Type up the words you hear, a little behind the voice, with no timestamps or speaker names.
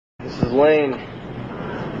This is Layne.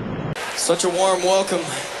 Such a warm welcome.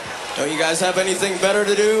 Don't you guys have anything better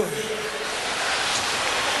to do?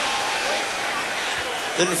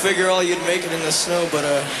 Didn't figure all you'd make it in the snow, but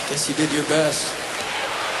guess you did your best.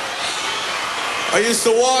 I used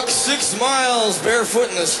to walk 6 miles barefoot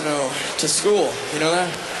in the snow to school. You know that?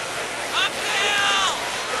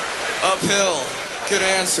 Uphill. Uphill. Good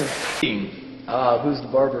answer. Who's the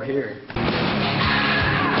barber here?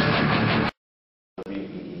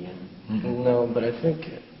 No, but I think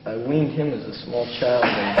I weaned him as a small child,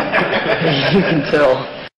 and you can tell.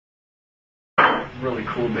 Really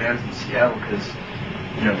cool bands in Seattle because,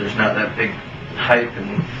 you know, there's not that big hype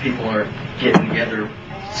and people aren't getting together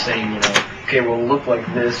saying, you know, okay, we'll look like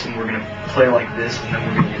this and we're going to play like this and then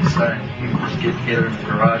we're going to get signed. People just get together in the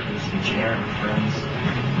garages and jam with friends.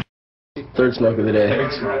 Third smoke of the day.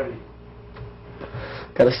 Third smoke.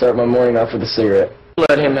 Gotta start my morning off with a cigarette.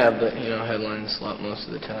 Let him have the, you know, headline slot most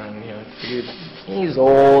of the time. You know, dude, he's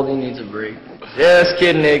old, he needs a break. Just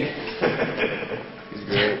kidding, Ig. He's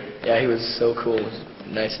great. Yeah, he was so cool. He was the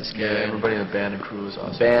nicest guy. Yeah, everybody in the band and crew was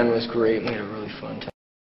awesome. The band was great. We had a really fun time.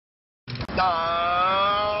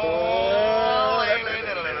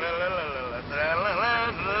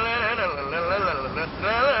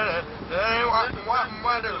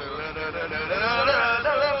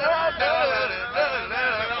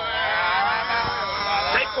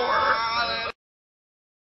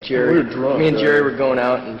 Jerry, me and Jerry were going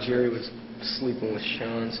out, and Jerry was sleeping with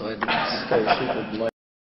Sean, so I had to stay asleep with Mike.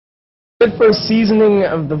 Good for seasoning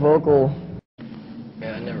of the vocal.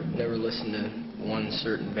 Yeah, I never listened to one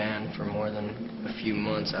certain band for more than a few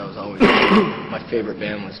months. I was always my favorite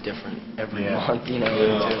band was different every month, you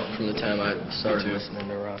know, from the time I started listening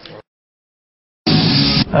to rock.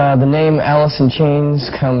 The name Alice in Chains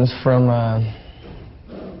comes from our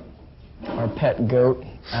pet goat,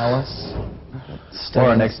 Alice. Or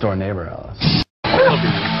our next door neighbor, Alice.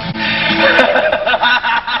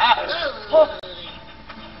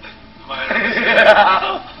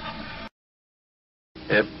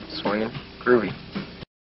 Hip, swinging, groovy.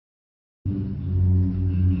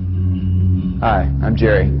 Hi, I'm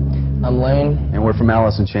Jerry. I'm Layne. And we're from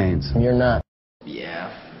Alice in Chains. You're not.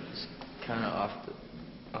 Yeah, it's kind of off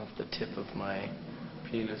the tip of my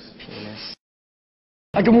penis.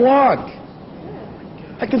 I can walk.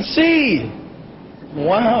 I can see.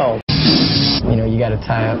 Wow. You know, you got to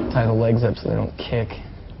tie the legs up so they don't kick.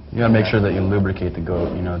 You got to make sure that you lubricate the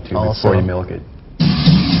goat, you know, too, before you milk it. You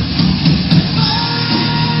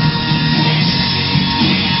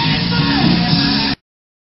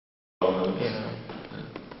know,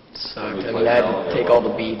 it sucked. I mean, I had to take all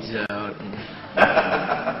the beads out, and,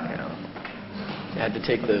 you know, I had to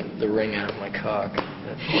take the ring out of my cock.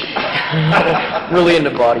 Really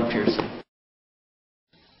into body piercing.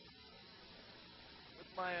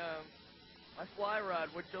 My fly rod,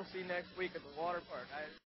 which you'll see next week at the water park.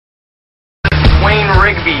 Wayne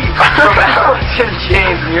Rigby from Alice in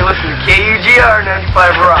Chains, and you're listening to KUGR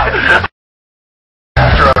 95 Rock.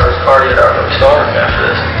 After hours party at our hotel after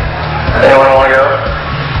this. Anyone want to go?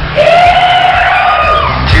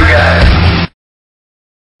 Yeah! 2 guys.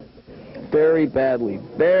 Very badly.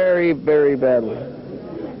 Very, very badly.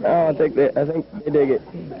 Oh, I think they dig it.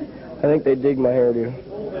 I think they dig my hairdo.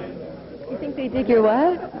 You think they dig your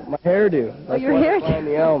what? My hairdo. Oh, your hairdo. On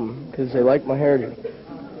the album, because they like my hairdo.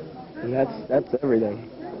 And that's everything.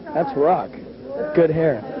 That's rock. That's good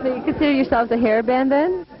hair. So you consider yourselves a hair band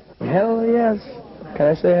then? Hell yes. Can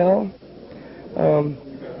I say hell?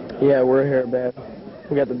 Yeah, we're a hair band.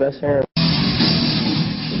 We got the best hair.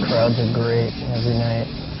 The crowds are great every night.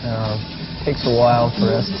 It takes a while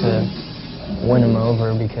for us to win them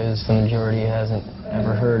over because the majority hasn't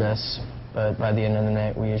ever heard us. But by the end of the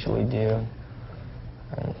night, we usually do.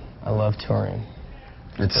 And I love touring.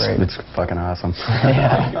 It's fucking awesome.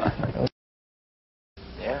 Yeah.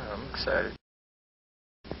 Yeah, I'm excited.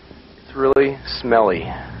 It's really smelly,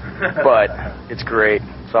 but it's great.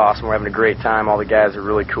 It's awesome. We're having a great time. All the guys are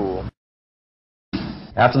really cool.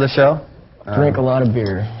 After the show, Drink a lot of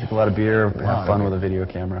beer. Drink a lot of beer, have fun with a video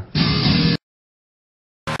camera.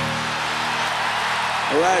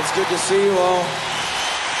 All right, it's good to see you all.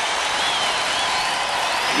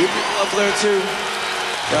 You people up there too.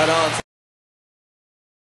 Right on.